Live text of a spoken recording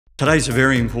Today's a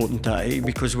very important day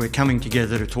because we're coming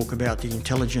together to talk about the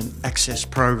Intelligent Access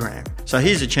Program. So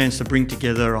here's a chance to bring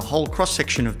together a whole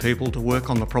cross-section of people to work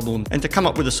on the problem and to come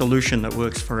up with a solution that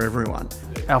works for everyone.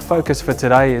 Our focus for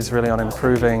today is really on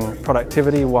improving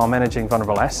productivity while managing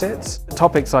vulnerable assets.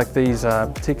 Topics like these are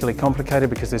particularly complicated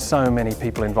because there's so many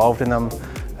people involved in them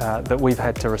that we've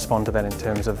had to respond to that in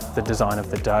terms of the design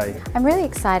of the day. I'm really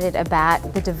excited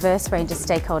about the diverse range of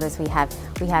stakeholders we have.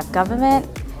 We have government,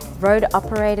 road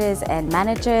operators and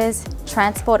managers,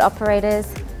 transport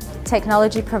operators,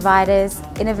 technology providers,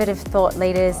 innovative thought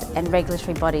leaders and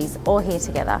regulatory bodies all here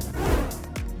together.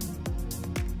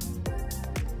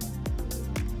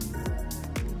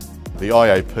 The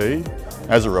IAP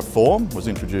as a reform was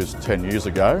introduced 10 years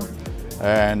ago,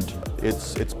 and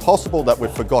it's possible that we've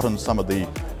forgotten some of the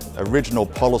original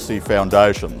policy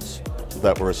foundations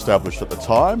that were established at the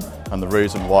time, and the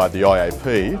reason why the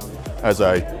IAP as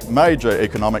a major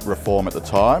economic reform at the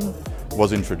time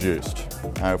was introduced.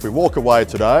 If we walk away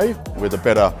today with a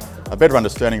better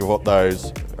understanding of what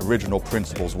those original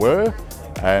principles were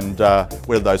and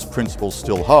whether those principles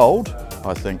still hold,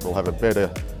 I think we'll have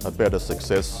a better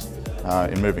success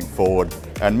in moving forward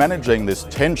and managing this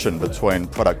tension between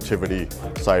productivity,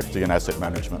 safety and asset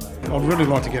management. I'd really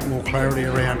like to get more clarity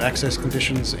around access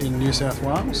conditions in New South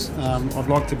Wales. I'd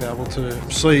like to be able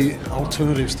to see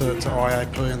alternatives to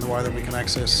IAP and the way that we can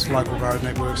access local road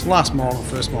networks. Last mile and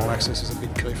first mile access is a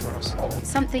big key for us.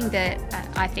 Something that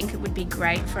I think it would be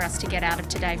great for us to get out of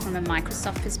today from a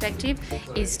Microsoft perspective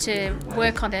is to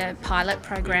work on a pilot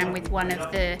program with one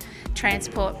of the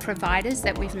transport providers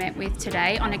that we've met with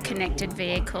today on a connected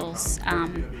vehicles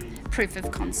proof of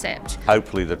concept.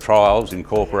 Hopefully the trials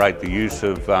incorporate the use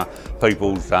of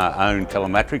people's own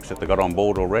telematics that they've got on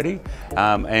board already,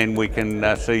 and we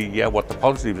can see what the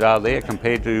positives are there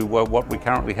compared to what we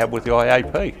currently have with the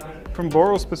IAP. From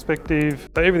Boral's perspective,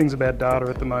 everything's about data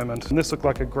at the moment, and this looked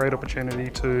like a great opportunity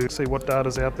to see what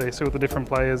data's out there, see what the different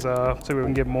players are, see where we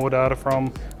can get more data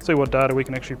from, see what data we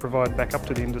can actually provide back up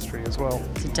to the industry as well.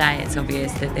 Today it's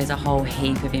obvious that there's a whole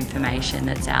heap of information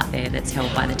that's out there that's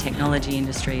held by the technology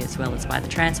industry as well as by the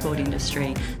transport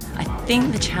industry. I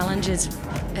think the challenge is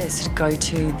to go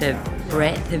to the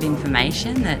breadth of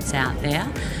information that's out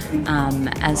there,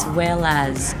 as well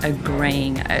as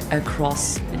agreeing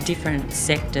across different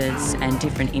sectors and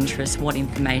different interests what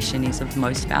information is of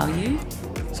most value.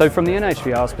 So from the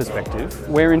NHVR's perspective,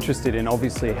 we're interested in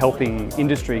obviously helping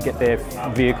industry get their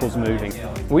vehicles moving.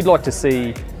 We'd like to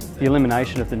see the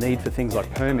elimination of the need for things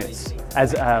like permits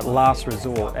as a last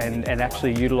resort and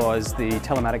actually utilise the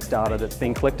telematics data that's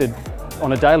being collected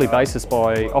on a daily basis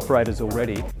by operators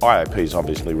already. IAP is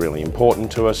obviously really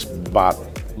important to us, but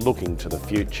looking to the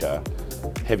future,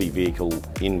 heavy vehicle,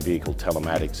 in-vehicle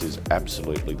telematics is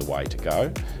absolutely the way to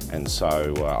go, and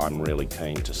so I'm really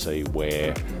keen to see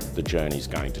where the journey is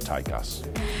going to take us.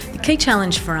 The key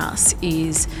challenge for us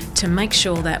is to make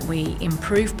sure that we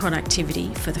improve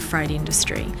productivity for the freight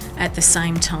industry at the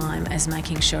same time as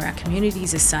making sure our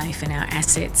communities are safe and our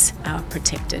assets are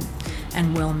protected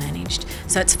and well managed.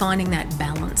 So it's finding that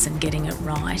balance and getting it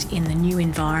right in the new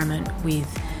environment with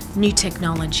new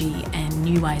technology and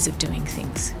new ways of doing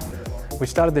things. We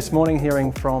started this morning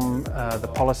hearing from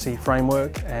the policy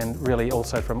framework and really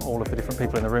also from all of the different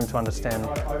people in the room to understand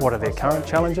what are their current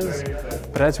challenges.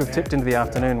 But as we've tipped into the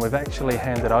afternoon, we've actually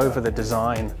handed over the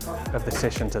design of the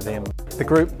session to them. The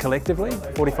group collectively,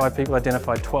 45 people,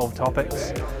 identified 12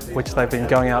 topics which they've been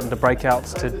going out into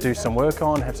breakouts to do some work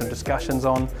on, have some discussions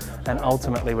on, and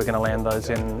ultimately we're going to land those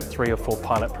in 3 or 4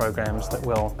 pilot programs that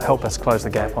will help us close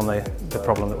the gap on the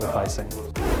problem that we're facing.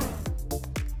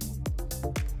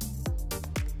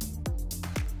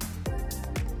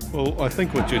 Well, I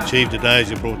think what you achieved today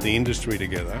is you brought the industry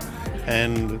together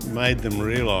and made them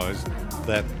realise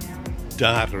that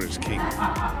data is king.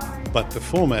 But the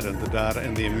format of the data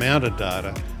and the amount of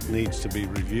data needs to be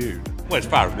reviewed. Well, as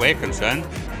far as we're concerned,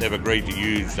 they've agreed to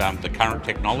use the current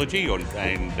technology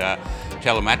and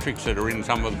telematics that are in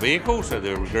some of the vehicles, so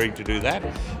they've agreed to do that,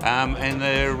 and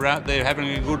they're having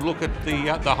a good look at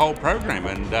the whole program,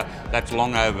 and that's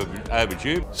long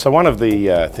overdue. So one of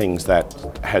the things that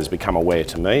has become aware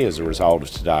to me as a result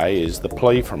of today is the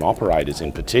plea from operators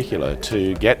in particular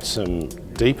to get some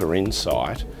deeper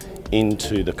insight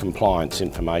into the compliance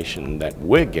information that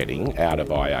we're getting out of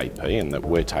IAP and that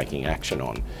we're taking action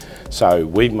on. So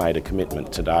we've made a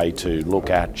commitment today to look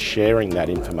at sharing that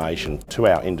information to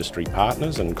our industry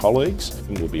partners and colleagues,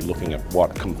 and we'll be looking at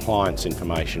what compliance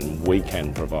information we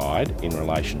can provide in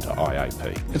relation to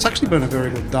IAP. It's actually been a very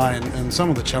good day, and some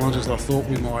of the challenges I thought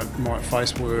we might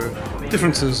face were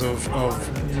differences of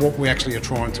what we actually are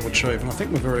trying to achieve, and I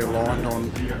think we're very aligned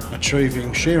on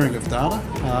achieving sharing of data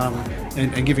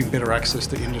and giving better access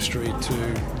to industry to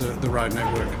the road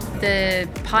network. The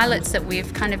pilots that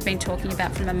we've kind of been talking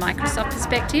about from a Microsoft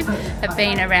perspective have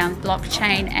been around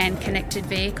blockchain and connected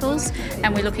vehicles,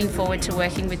 and we're looking forward to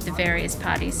working with the various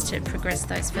parties to progress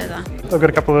those further. I've got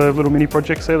a couple of little mini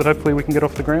projects there that hopefully we can get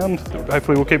off the ground.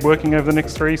 Hopefully we'll keep working over the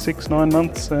next 3, 6, 9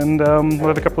 months, and we'll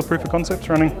have a couple of proof of concepts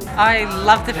running. I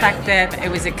love the fact that it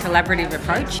was a collaborative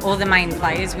approach. All the main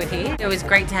players were here. It was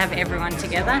great to have everyone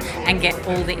together and get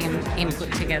all the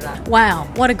input together. Wow,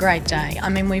 what a great day. I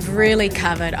mean, we've really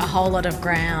covered a whole lot of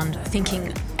ground,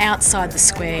 thinking outside the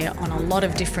square on a lot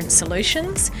of different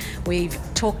solutions. We've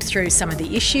talked through some of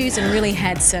the issues and really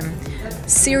had some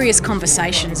serious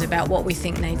conversations about what we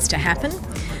think needs to happen.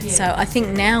 So I think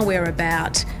now we're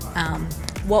about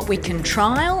what we can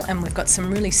trial, and we've got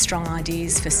some really strong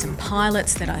ideas for some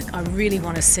pilots that I really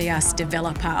want to see us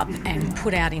develop up and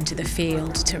put out into the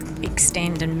field to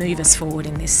extend and move us forward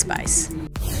in this space.